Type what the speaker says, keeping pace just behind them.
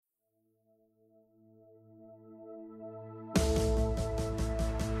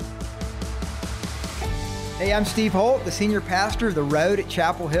Hey, I'm Steve Holt, the senior pastor of The Road at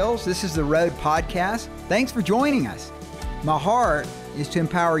Chapel Hills. This is The Road Podcast. Thanks for joining us. My heart is to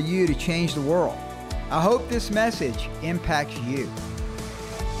empower you to change the world. I hope this message impacts you.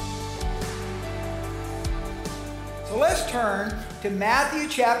 So let's turn to Matthew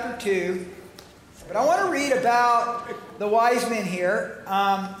chapter 2. But I want to read about the wise men here.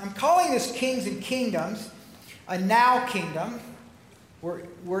 I'm calling this Kings and Kingdoms, a now kingdom.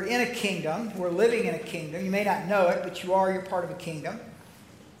 We're in a kingdom. We're living in a kingdom. You may not know it, but you're part of a kingdom.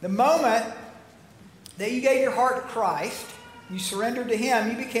 The moment that you gave your heart to Christ, you surrendered to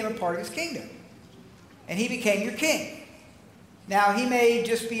Him, you became a part of His kingdom. And He became your king. Now, He may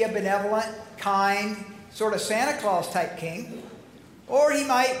just be a benevolent, kind, sort of Santa Claus type king, or He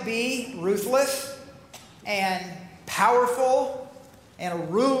might be ruthless and powerful and a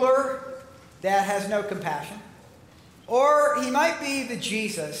ruler that has no compassion. Or He might be the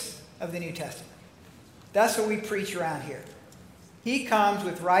Jesus of the New Testament. That's what we preach around here. He comes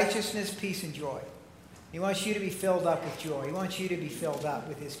with righteousness, peace, and joy. He wants you to be filled up with joy. He wants you to be filled up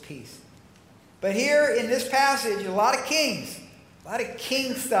with His peace. But here in this passage, a lot of kings. A lot of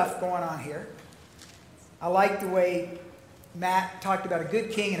king stuff going on here. I like the way Matt talked about a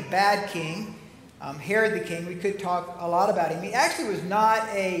good king and a bad king. Herod the king, we could talk a lot about him. He actually was not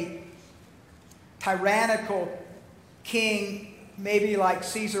a tyrannical king, maybe like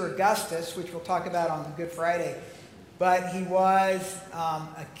Caesar Augustus, which we'll talk about on Good Friday. But he was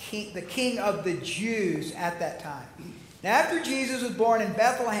the king of the Jews at that time. Now, after Jesus was born in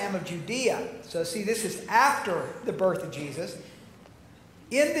Bethlehem of Judea, so see, this is after the birth of Jesus,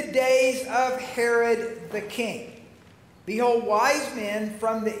 in the days of Herod the king, behold, wise men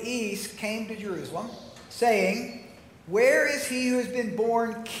from the east came to Jerusalem, saying, "Where is he who has been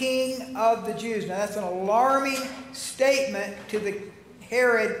born King of the Jews?" Now that's an alarming statement to the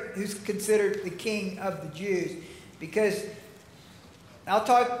Herod who's considered the King of the Jews. Because, I'll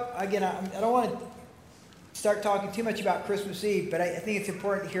talk, again, I don't want to start talking too much about Christmas Eve, but I think it's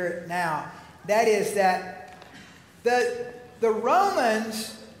important to hear it now. That is that the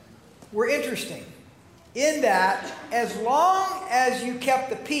Romans were interesting in that as long as you kept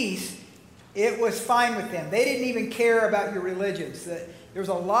the peace, it was fine with them. They didn't even care about your religions. There was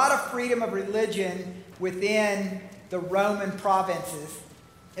a lot of freedom of religion within the Roman provinces,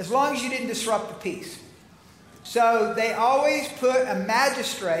 as long as you didn't disrupt the peace. So they always put a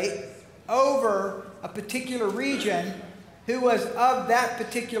magistrate over a particular region who was of that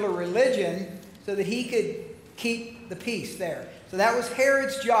particular religion so that he could keep the peace there. So that was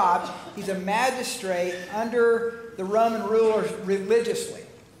Herod's job. He's a magistrate under the Roman rulers religiously.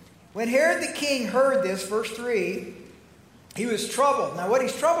 When Herod the king heard this, verse 3, he was troubled. Now what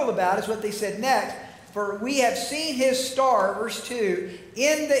he's troubled about is what they said next. For we have seen his star, verse 2,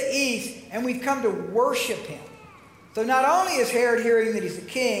 in the east, and we've come to worship him. So not only is Herod hearing that he's a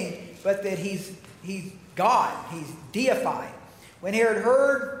king, but that he's God, he's deified. When Herod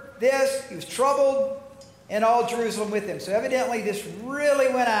heard this, he was troubled, and all Jerusalem with him. So evidently this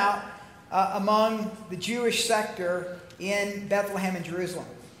really went out among the Jewish sector in Bethlehem and Jerusalem.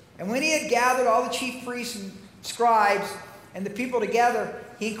 And when he had gathered all the chief priests and scribes and the people together,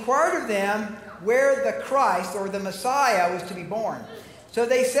 he inquired of them where the Christ, or the Messiah, was to be born. So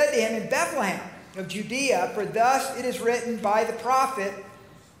they said to him, "In Bethlehem of Judea, for thus it is written by the prophet,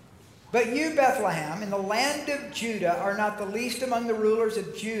 but you, Bethlehem, in the land of Judah, are not the least among the rulers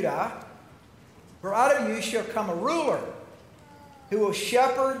of Judah, for out of you shall come a ruler who will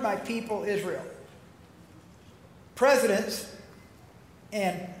shepherd my people Israel." Presidents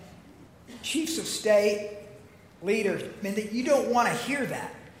and chiefs of state, leaders, I mean, you don't want to hear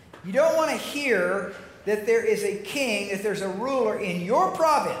that. You don't want to hear that there is a king, that there's a ruler in your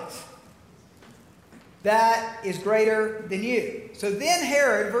province that is greater than you. So then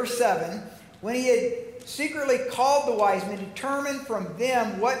Herod, verse 7, when he had secretly called the wise men, determined from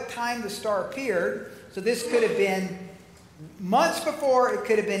them what time the star appeared. So this could have been months before, it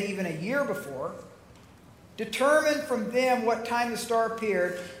could have been even a year before. Determined from them what time the star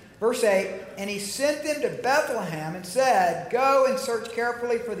appeared. Verse 8, and he sent them to Bethlehem and said, "Go and search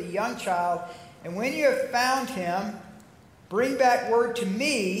carefully for the young child, and when you have found him, bring back word to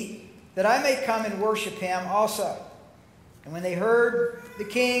me, that I may come and worship him also." And when they heard the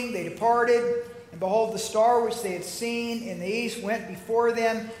king, they departed. And behold, the star which they had seen in the east went before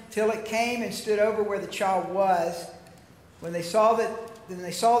them till it came and stood over where the child was. When they saw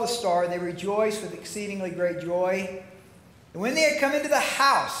the star, they rejoiced with exceedingly great joy. And when they had come into the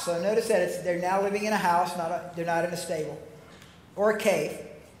house, so notice that they're now living in a house, they're not in a stable or a cave.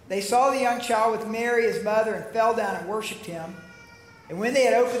 They saw the young child with Mary his mother and fell down and worshipped him. And when they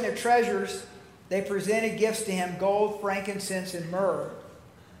had opened their treasures, they presented gifts to him, gold, frankincense, and myrrh.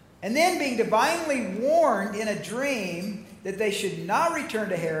 And then, being divinely warned in a dream that they should not return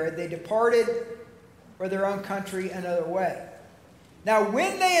to Herod, they departed for their own country another way. Now,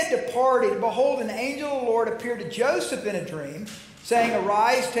 when they had departed, behold, an angel of the Lord appeared to Joseph in a dream, saying,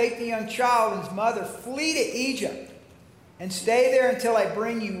 Arise, take the young child and his mother, flee to Egypt, and stay there until I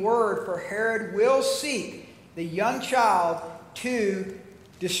bring you word, for Herod will seek the young child to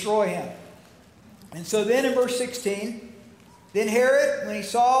destroy him. And so then in verse 16, then Herod, when he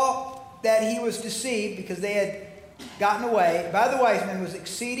saw that he was deceived because they had gotten away by the wise men, was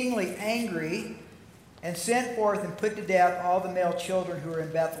exceedingly angry and sent forth and put to death all the male children who were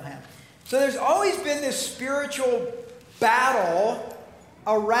in Bethlehem. So there's always been this spiritual battle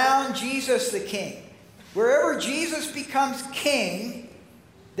around Jesus the King. Wherever Jesus becomes king,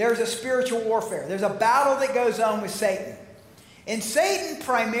 there's a spiritual warfare. There's a battle that goes on with Satan. And Satan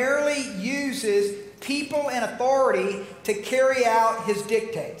primarily uses people in authority to carry out his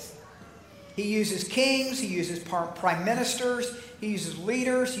dictates. He uses kings, he uses prime ministers, he uses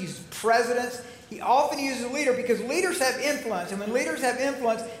leaders, he uses presidents. He often uses a leader because leaders have influence. And when leaders have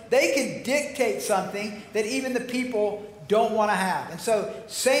influence, they can dictate something that even the people don't want to have. And so,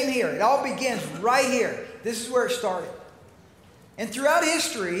 same here. It all begins right here. This is where it started. And throughout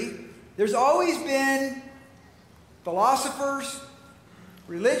history, there's always been philosophers,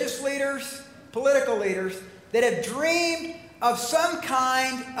 religious leaders, political leaders that have dreamed of some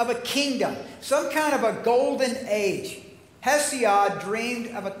kind of a kingdom, some kind of a golden age. Hesiod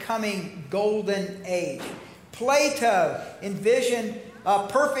dreamed of a coming golden age. Plato envisioned a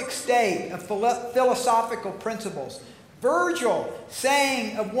perfect state of philosophical principles. Virgil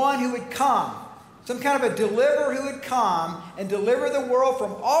sang of one who would come, some kind of a deliverer who would come and deliver the world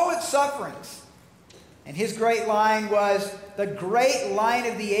from all its sufferings. And his great line was, the great line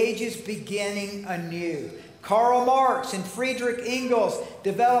of the ages beginning anew. Karl Marx and Friedrich Engels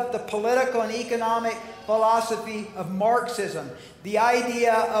developed the political and economic philosophy of Marxism, the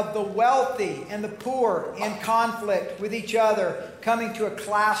idea of the wealthy and the poor in conflict with each other, coming to a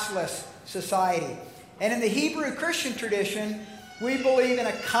classless society. And in the Hebrew Christian tradition, we believe in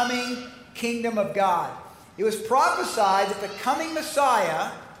a coming kingdom of God. It was prophesied that the coming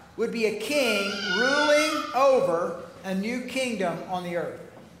Messiah would be a king ruling over a new kingdom on the earth.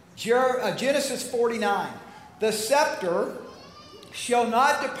 Genesis 49. The scepter shall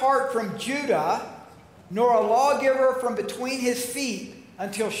not depart from Judah, nor a lawgiver from between his feet,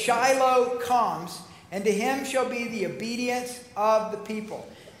 until Shiloh comes, and to him shall be the obedience of the people.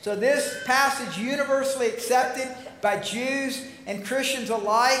 So this passage universally accepted by Jews and Christians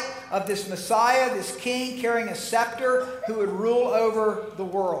alike of this Messiah, this king carrying a scepter who would rule over the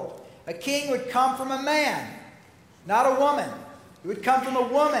world. A king would come from a man, not a woman. It would come from a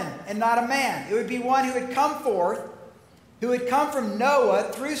woman and not a man. It would be one who would come forth, who would come from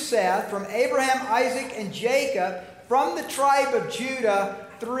Noah through Seth, from Abraham, Isaac, and Jacob, from the tribe of Judah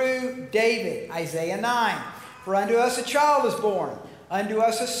through David. Isaiah 9. For unto us a child is born, unto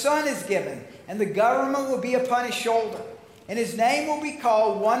us a son is given, and the government will be upon his shoulder. And his name will be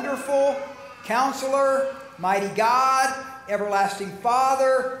called Wonderful, Counselor, Mighty God, Everlasting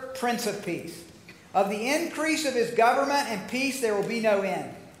Father, Prince of Peace. Of the increase of his government and peace there will be no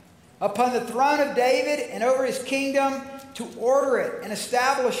end. Upon the throne of David and over his kingdom, to order it and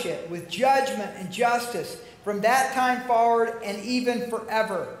establish it with judgment and justice from that time forward and even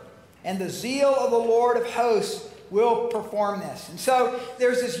forever. And the zeal of the Lord of hosts will perform this. And so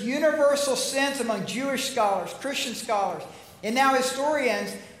there's this universal sense among Jewish scholars, Christian scholars, and now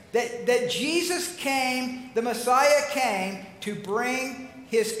historians that Jesus came, the Messiah came to bring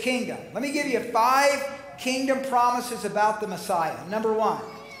his kingdom. Let me give you 5 kingdom promises about the Messiah. Number 1,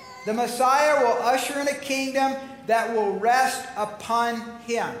 the Messiah will usher in a kingdom that will rest upon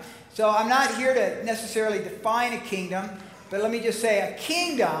him. So I'm not here to necessarily define a kingdom, but let me just say a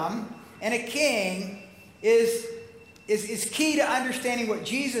kingdom and a king is key to understanding what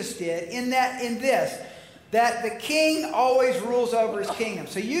Jesus did in this, that the king always rules over his kingdom.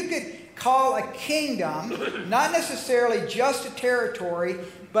 So you could call a kingdom not necessarily just a territory,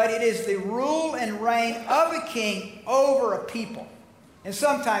 but it is the rule and reign of a king over a people. And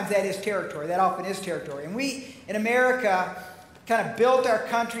sometimes that is territory. That often is territory. And we in America kind of built our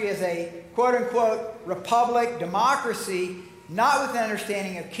country as a quote-unquote republic, democracy, not with an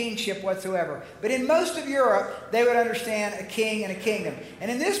understanding of kingship whatsoever. But in most of Europe, they would understand a king and a kingdom. And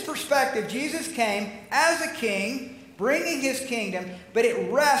in this perspective, Jesus came as a king, bringing his kingdom, but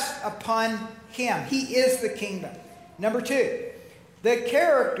it rests upon him. He is the kingdom. Number 2, the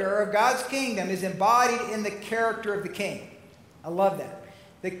character of God's kingdom is embodied in the character of the king. I love that.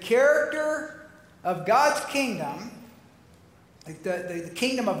 The character of God's kingdom, the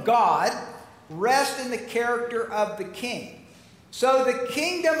kingdom of God, rests in the character of the king. So the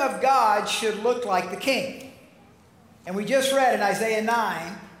kingdom of God should look like the king. And we just read in Isaiah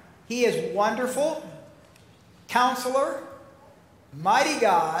 9, he is wonderful, counselor, mighty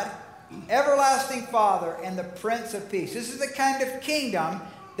God, everlasting Father, and the Prince of Peace. This is the kind of kingdom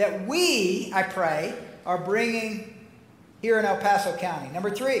that we, I pray, are bringing here in El Paso County.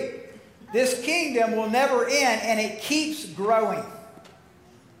 Number 3, this kingdom will never end, and it keeps growing.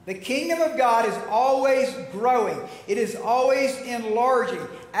 The kingdom of God is always growing. It is always enlarging.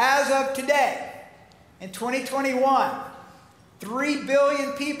 As of today, in 2021, 3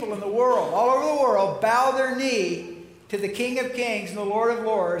 billion people in the world, all over the world, bow their knee to the King of Kings and the Lord of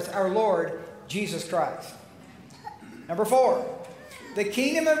Lords, our Lord Jesus Christ. Number 4, the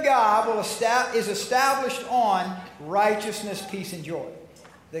kingdom of God is established on righteousness, peace, and joy.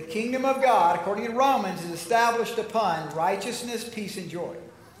 The kingdom of God, according to Romans, is established upon righteousness, peace, and joy.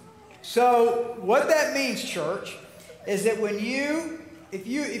 So what that means, church, is that when if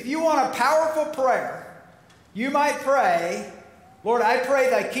you want a powerful prayer, you might pray, Lord, I pray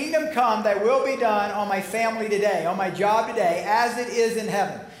thy kingdom come, thy will be done on my family today, on my job today, as it is in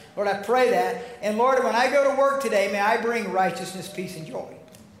heaven. Lord, I pray that. And Lord, when I go to work today, may I bring righteousness, peace, and joy.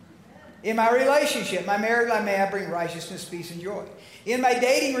 In my relationship, my marriage life, may I bring righteousness, peace, and joy. In my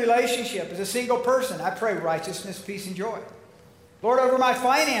dating relationship as a single person, I pray righteousness, peace, and joy. Lord, over my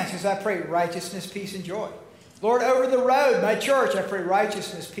finances, I pray righteousness, peace, and joy. Lord, over the road, my church, I pray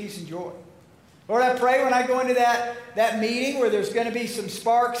righteousness, peace, and joy. Lord, I pray when I go into that meeting where there's going to be some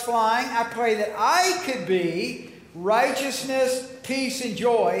sparks flying, I pray that I could be righteousness, peace, and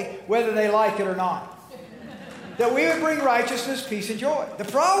joy, whether they like it or not. That we would bring righteousness, peace, and joy. The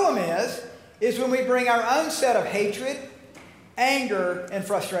problem is when we bring our own set of hatred, anger, and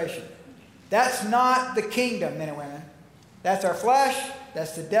frustration. That's not the kingdom, men and women. That's our flesh.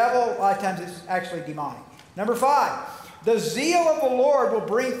 That's the devil. A lot of times it's actually demonic. Number 5, the zeal of the Lord will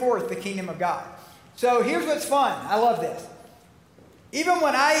bring forth the kingdom of God. So here's what's fun. I love this. Even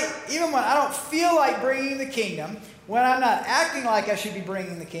when I don't feel like bringing the kingdom, when I'm not acting like I should be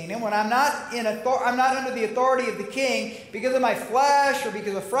bringing the kingdom, when I'm not under the authority of the king because of my flesh or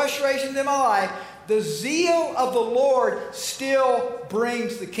because of frustrations in my life, the zeal of the Lord still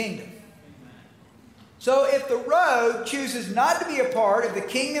brings the kingdom. So if the road chooses not to be a part of the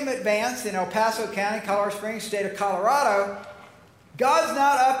kingdom advance in El Paso County, Colorado Springs, state of Colorado, God's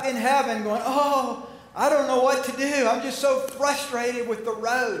not up in heaven going, oh, I don't know what to do. I'm just so frustrated with the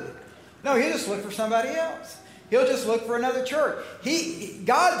road. No, he'll just look for somebody else. He'll just look for another church.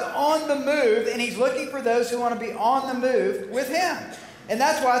 God's on the move, and he's looking for those who want to be on the move with him. And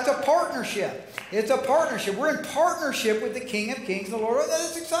that's why it's a partnership. It's a partnership. We're in partnership with the King of Kings and the Lord.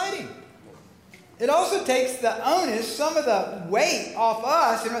 That's exciting. It also takes the onus, some of the weight off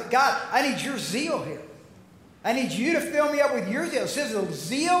us. And God, I need your zeal here. I need you to fill me up with your zeal. It says the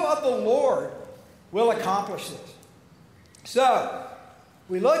zeal of the Lord will accomplish this. So,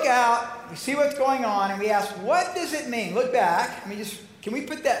 we look out, we see what's going on, and we ask, what does it mean? Look back. Can we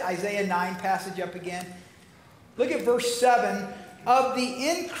put that Isaiah 9 passage up again? Look at verse 7. Of the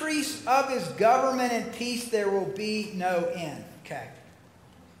increase of his government and peace there will be no end. Okay.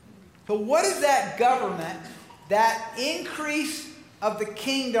 So what does that government, that increase of the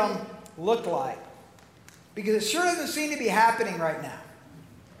kingdom look like? Because it sure doesn't seem to be happening right now.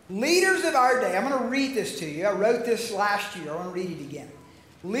 Leaders of our day, I'm going to read this to you. I wrote this last year. I want to read it again.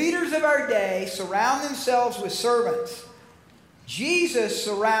 Leaders of our day surround themselves with servants. Jesus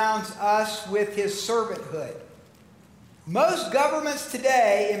surrounds us with his servanthood. Most governments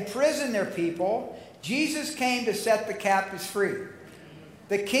today imprison their people. Jesus came to set the captives free.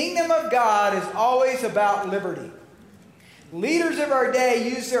 The kingdom of God is always about liberty. Leaders of our day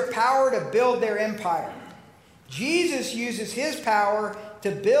use their power to build their empire. Jesus uses his power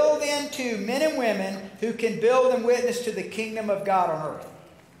to build into men and women who can build and witness to the kingdom of God on earth.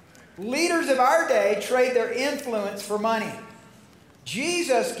 Leaders of our day trade their influence for money.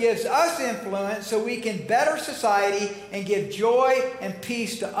 Jesus gives us influence so we can better society and give joy and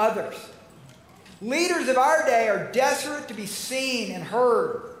peace to others. Leaders of our day are desperate to be seen and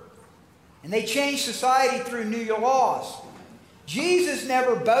heard, and they change society through new laws. Jesus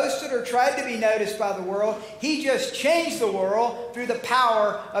never boasted or tried to be noticed by the world. He just changed the world through the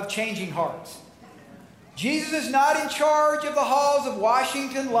power of changing hearts. Jesus is not in charge of the halls of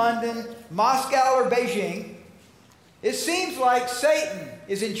Washington, London, Moscow, or Beijing. It seems like Satan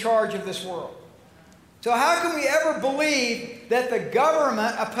is in charge of this world. So how can we ever believe that the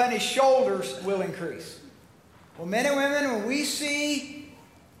government upon his shoulders will increase? Well, men and women, when we see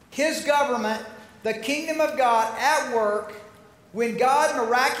his government the kingdom of God at work. When God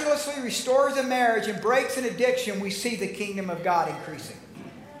miraculously restores a marriage and breaks an addiction, we see the kingdom of God increasing.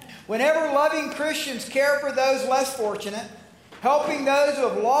 Whenever loving Christians care for those less fortunate, helping those who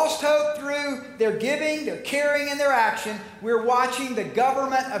have lost hope through their giving, their caring, and their action, we're watching the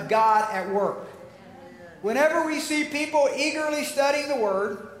government of God at work. Whenever we see people eagerly studying the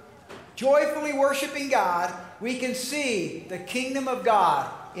Word, joyfully worshiping God, we can see the kingdom of God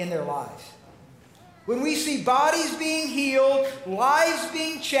in their lives. When we see bodies being healed, lives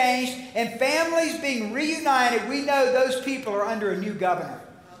being changed, and families being reunited, we know those people are under a new governor.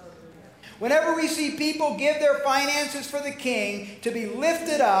 Whenever we see people give their finances for the king to be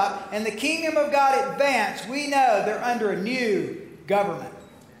lifted up and the kingdom of God advance, we know they're under a new government.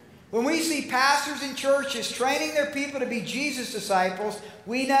 When we see pastors in churches training their people to be Jesus disciples,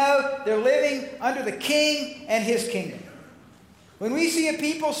 we know they're living under the king and his kingdom. When we see a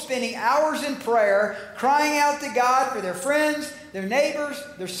people spending hours in prayer, crying out to God for their friends, their neighbors,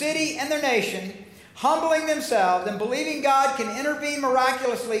 their city, and their nation, humbling themselves and believing God can intervene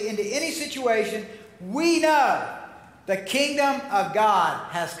miraculously into any situation, we know the kingdom of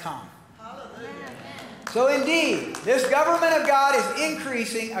God has come. So indeed, this government of God is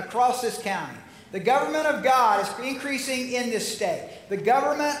increasing across this county. The government of God is increasing in this state. The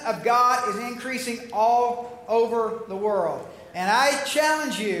government of God is increasing all over the world. And I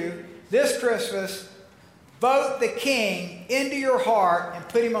challenge you this Christmas, vote the King into your heart and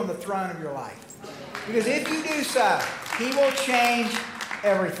put him on the throne of your life. Because if you do so, he will change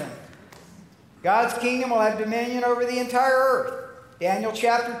everything. God's kingdom will have dominion over the entire earth. Daniel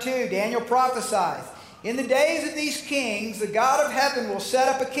chapter 2, Daniel prophesies, in the days of these kings, the God of heaven will set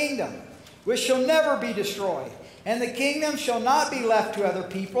up a kingdom which shall never be destroyed. And the kingdom shall not be left to other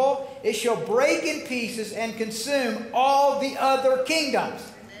people. It shall break in pieces and consume all the other kingdoms.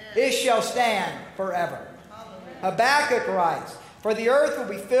 It shall stand forever. Habakkuk writes, for the earth will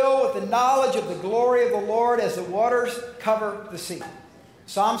be filled with the knowledge of the glory of the Lord as the waters cover the sea.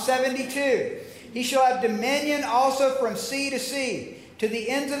 Psalm 72, he shall have dominion also from sea to sea, to the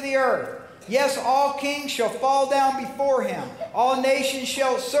ends of the earth. Yes, all kings shall fall down before him. All nations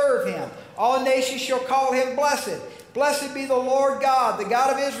shall serve him. All nations shall call him blessed. Blessed be the Lord God, the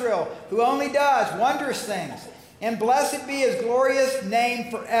God of Israel, who only does wondrous things. And blessed be his glorious name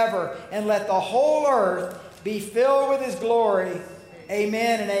forever. And let the whole earth be filled with his glory.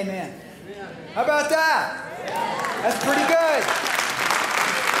 Amen and amen. How about that? That's pretty good.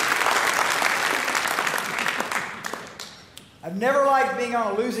 I've never liked being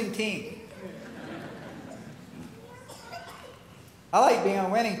on a losing team. I like being on a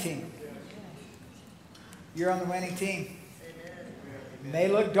winning team. You're on the winning team. It may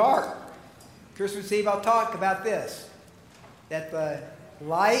look dark. Christmas Eve I'll talk about this. That the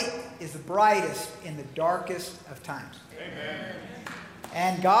light is the brightest in the darkest of times. Amen.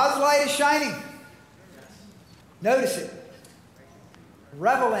 And God's light is shining. Notice it.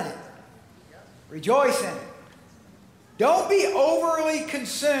 Revel in it. Rejoice in it. Don't be overly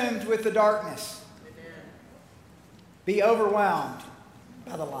consumed with the darkness. Be overwhelmed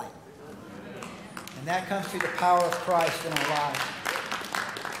by the light. And that comes through the power of Christ in our lives.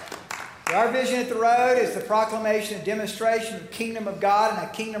 So our vision at the Road is the proclamation and demonstration of the kingdom of God and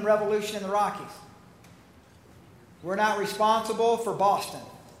a kingdom revolution in the Rockies. We're not responsible for Boston.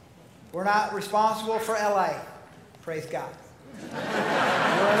 We're not responsible for LA. Praise God.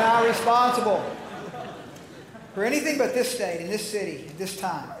 We're not responsible for anything but this state and this city at this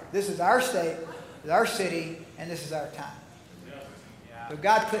time. This is our state, this is our city, and this is our time. So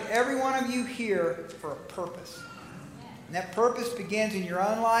God put every one of you here for a purpose. And that purpose begins in your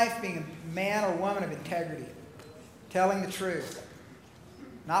own life, being a man or woman of integrity, telling the truth,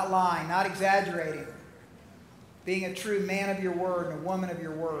 not lying, not exaggerating, being a true man of your word and a woman of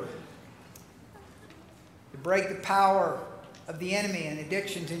your word. To break the power of the enemy and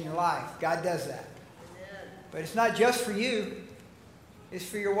addictions in your life. God does that. But it's not just for you. It's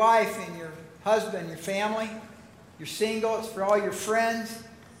for your wife and your husband, your family. You're single. It's for all your friends,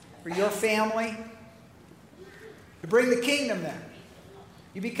 for your family. To bring the kingdom there.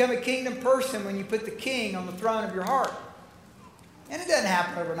 You become a kingdom person when you put the king on the throne of your heart. And it doesn't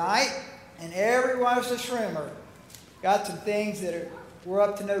happen overnight. And every one of us in this room are got some things that we're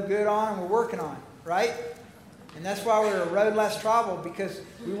up to no good on and we're working on, right? And that's why we're a road less traveled, because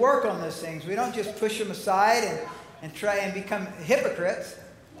we work on those things. We don't just push them aside and try and become hypocrites.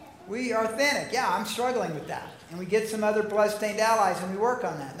 We are authentic. Yeah, I'm struggling with that. And we get some other blood-stained allies and we work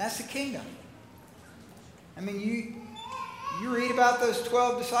on that. And that's the kingdom. I mean, you read about those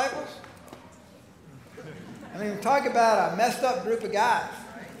 12 disciples. I mean, talk about a messed up group of guys.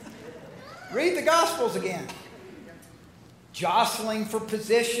 Read the Gospels again. Jostling for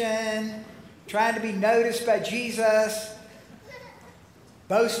position, trying to be noticed by Jesus,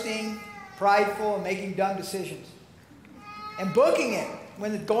 boasting, prideful, and making dumb decisions. And booking it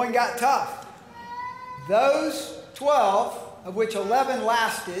when the going got tough. Those 12, of which 11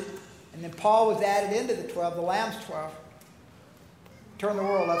 lasted, and then Paul was added into the 12, the Lamb's 12, turned the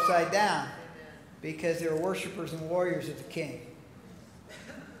world upside down because they were worshipers and warriors of the King.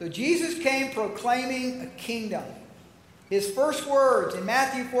 So Jesus came proclaiming a kingdom. His first words in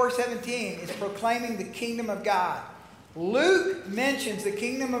Matthew 4:17 is proclaiming the kingdom of God. Luke mentions the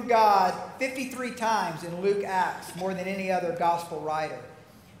kingdom of God 53 times in Luke Acts, more than any other gospel writer.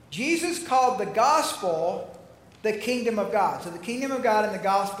 Jesus called the gospel the kingdom of God. So the kingdom of God and the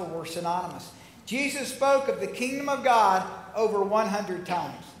gospel were synonymous. Jesus spoke of the kingdom of God over 100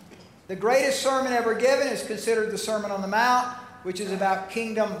 times. The greatest sermon ever given is considered the Sermon on the Mount, which is about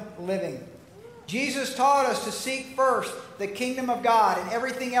kingdom living. Jesus taught us to seek first the kingdom of God, and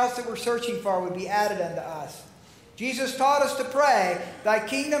everything else that we're searching for would be added unto us. Jesus taught us to pray, "Thy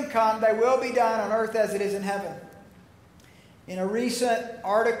kingdom come, thy will be done on earth as it is in heaven." In a recent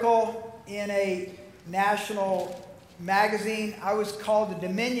article in a national magazine, I was called a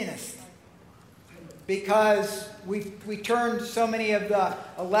dominionist because we turned so many of the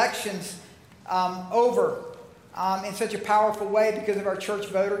elections over in such a powerful way because of our church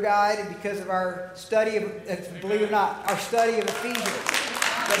voter guide and because of our study of, believe it or not, our study of Ephesians,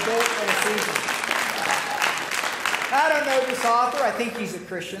 the book of Ephesians. I don't know this author. I think he's a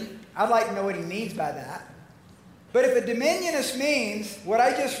Christian. I'd like to know what he means by that. But if a dominionist means what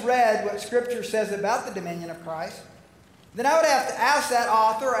I just read, what Scripture says about the dominion of Christ, then I would have to ask that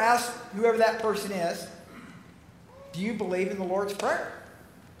author, or ask whoever that person is, do you believe in the Lord's Prayer?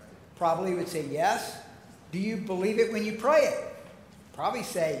 Probably would say yes. Do you believe it when you pray it? Probably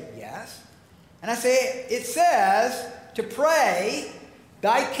say yes. And I say, it says to pray,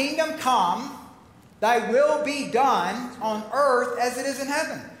 "Thy kingdom come, thy will be done on earth as it is in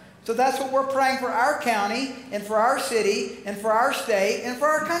heaven." So that's what we're praying for our county and for our city and for our state and for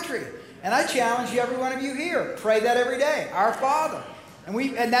our country. And I challenge you, every one of you here, pray that every day. Our Father.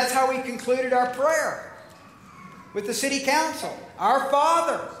 And that's how we concluded our prayer with the city council. Our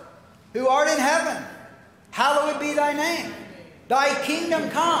Father, who art in heaven, hallowed be thy name. Thy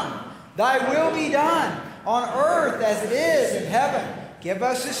kingdom come, thy will be done on earth as it is in heaven. Give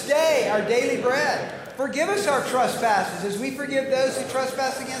us this day our daily bread. Forgive us our trespasses as we forgive those who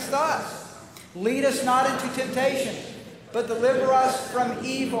trespass against us. Lead us not into temptation, but deliver us from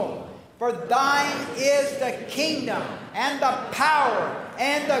evil. For thine is the kingdom and the power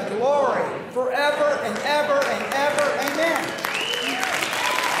and the glory forever and ever and ever. Amen.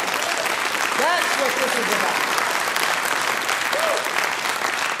 That's what this is about.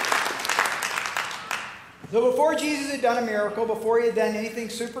 So before Jesus had done a miracle, before he had done anything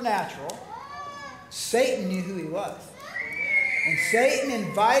supernatural, Satan knew who he was. And Satan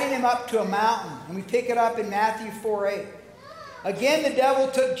invited him up to a mountain. And we pick it up in Matthew 4:8. Again, the devil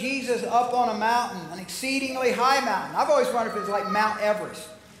took Jesus up on a mountain, an exceedingly high mountain. I've always wondered if it was like Mount Everest.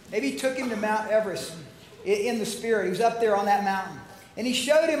 Maybe he took him to Mount Everest in the spirit. He was up there on that mountain. And he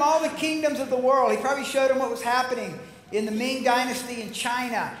showed him all the kingdoms of the world. He probably showed him what was happening in the Ming Dynasty in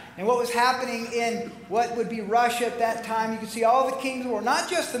China and what was happening in what would be Russia at that time. You could see all the kingdoms of the world, not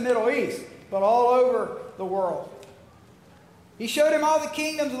just the Middle East, but all over the world. He showed him all the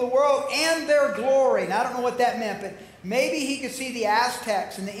kingdoms of the world and their glory. Now, I don't know what that meant, but maybe he could see the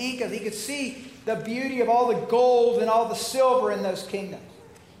Aztecs and the Incas. He could see the beauty of all the gold and all the silver in those kingdoms.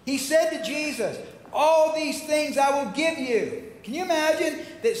 He said to Jesus, "All these things I will give you." Can you imagine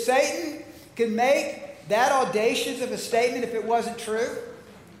that Satan could make that audacious of a statement if it wasn't true?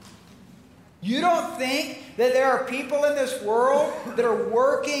 You don't think that there are people in this world that are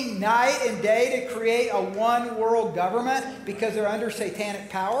working night and day to create a one world government because they're under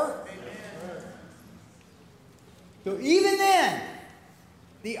satanic power? So even then,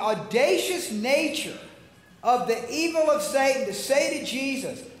 the audacious nature of the evil of Satan to say to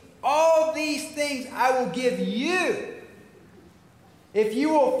Jesus, "All these things I will give you if you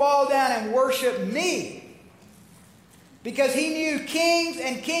will fall down and worship me." Because he knew kings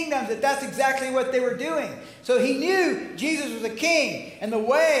and kingdoms, that's exactly what they were doing. So he knew Jesus was a king, and the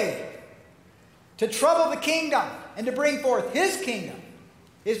way to trouble the kingdom and to bring forth his kingdom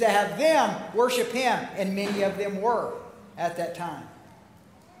is to have them worship him, and many of them were at that time.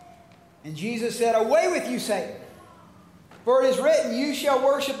 And Jesus said, "Away with you, Satan. For it is written, you shall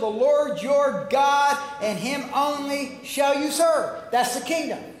worship the Lord your God, and him only shall you serve." That's the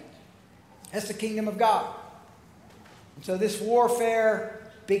kingdom. That's the kingdom of God. And so this warfare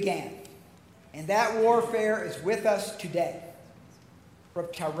began. And that warfare is with us today. From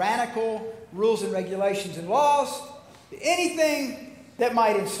tyrannical rules and regulations and laws to anything that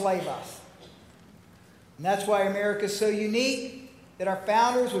might enslave us. And that's why America is so unique, that our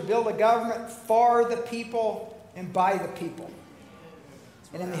founders would build a government for the people and by the people.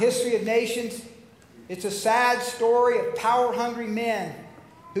 And in the history of nations, it's a sad story of power-hungry men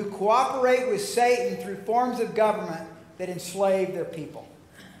who cooperate with Satan through forms of government that enslave their people.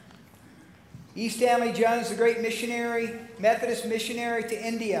 E. Stanley Jones, the great missionary, Methodist missionary to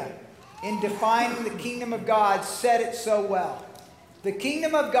India, in defining the kingdom of God, said it so well. The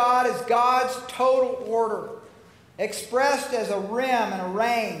kingdom of God is God's total order, expressed as a rim and a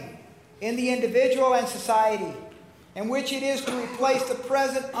reign in the individual and society, in which it is to replace the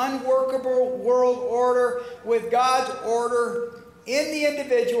present unworkable world order with God's order in the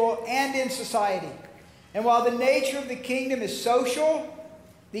individual and in society. And while the nature of the kingdom is social,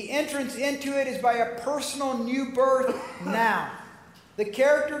 the entrance into it is by a personal new birth now. The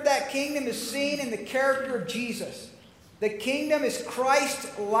character of that kingdom is seen in the character of Jesus. The kingdom is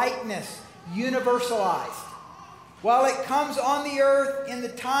Christ's likeness, universalized. While it comes on the earth in the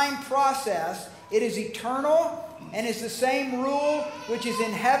time process, it is eternal and is the same rule which is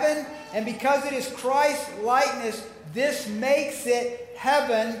in heaven. And because it is Christ's likeness, this makes it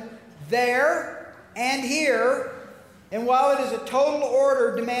heaven there and here. And while it is a total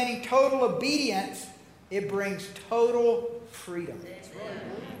order demanding total obedience, it brings total freedom.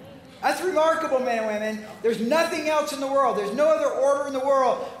 That's remarkable, men and women. There's nothing else in the world. There's no other order in the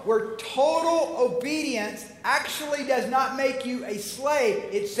world where total obedience actually does not make you a slave.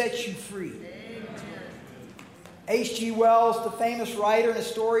 It sets you free. H.G. Wells, the famous writer and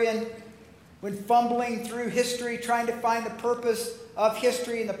historian, when fumbling through history, trying to find the purpose of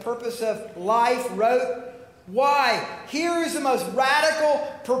history and the purpose of life, wrote, "Why? Here is the most radical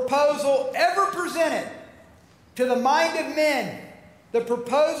proposal ever presented to the mind of men. The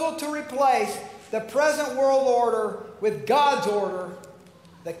proposal to replace the present world order with God's order,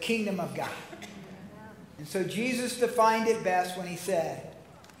 the kingdom of God." And so Jesus defined it best when he said,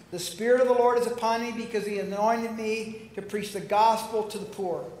 "The Spirit of the Lord is upon me because he anointed me to preach the gospel to the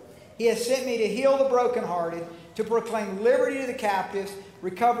poor. He has sent me to heal the brokenhearted, to proclaim liberty to the captives,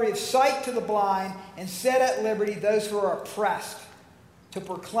 recovery of sight to the blind, and set at liberty those who are oppressed, to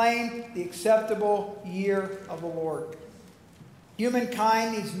proclaim the acceptable year of the Lord."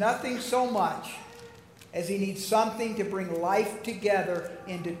 Humankind needs nothing so much as he needs something to bring life together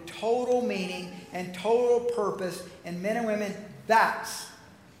into total meaning and total purpose. And men and women, that's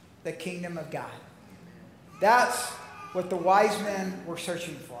the kingdom of God. That's what the wise men were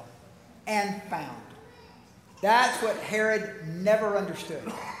searching for and found. That's what Herod never understood.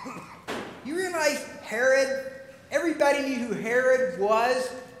 You realize Herod, everybody knew who Herod was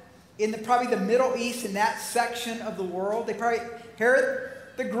in probably the Middle East, in that section of the world. Herod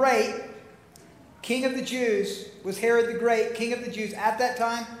the Great, king of the Jews, was Herod the Great, king of the Jews at that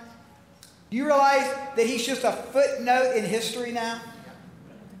time. Do you realize that he's just a footnote in history now?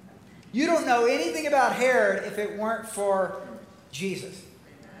 You don't know anything about Herod if it weren't for Jesus.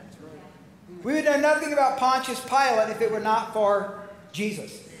 We would know nothing about Pontius Pilate if it were not for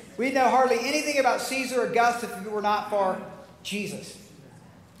Jesus. We'd know hardly anything about Caesar Augustus if it were not for Jesus.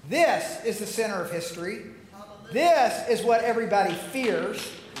 This is the center of history. This is what everybody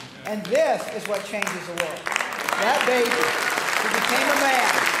fears. And this is what changes the world. That baby who became a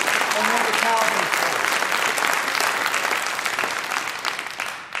man and went to Calvary's cross.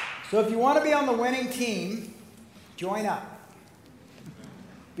 So if you want to be on the winning team, join up.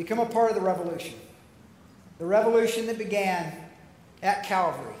 Become a part of the revolution. The revolution that began at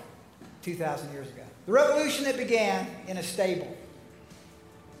Calvary 2,000 years ago. The revolution that began in a stable.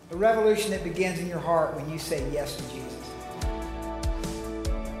 The revolution that begins in your heart when you say yes to Jesus.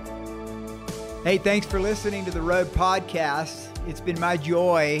 Hey, thanks for listening to the Road Podcast. It's been my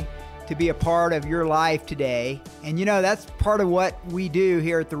joy to be a part of your life today. And you know, that's part of what we do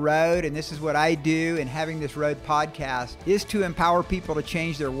here at the Road, and this is what I do in having this Road Podcast, is to empower people to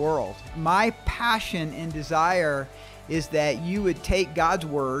change their world. My passion and desire is that you would take God's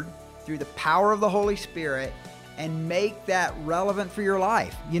Word through the power of the Holy Spirit and make that relevant for your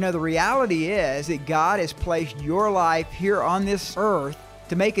life. You know, the reality is that God has placed your life here on this earth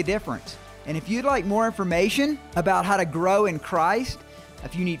to make a difference. And if you'd like more information about how to grow in Christ,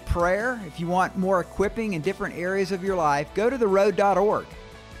 if you need prayer, if you want more equipping in different areas of your life, go to theroad.org.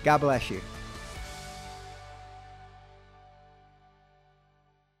 God bless you.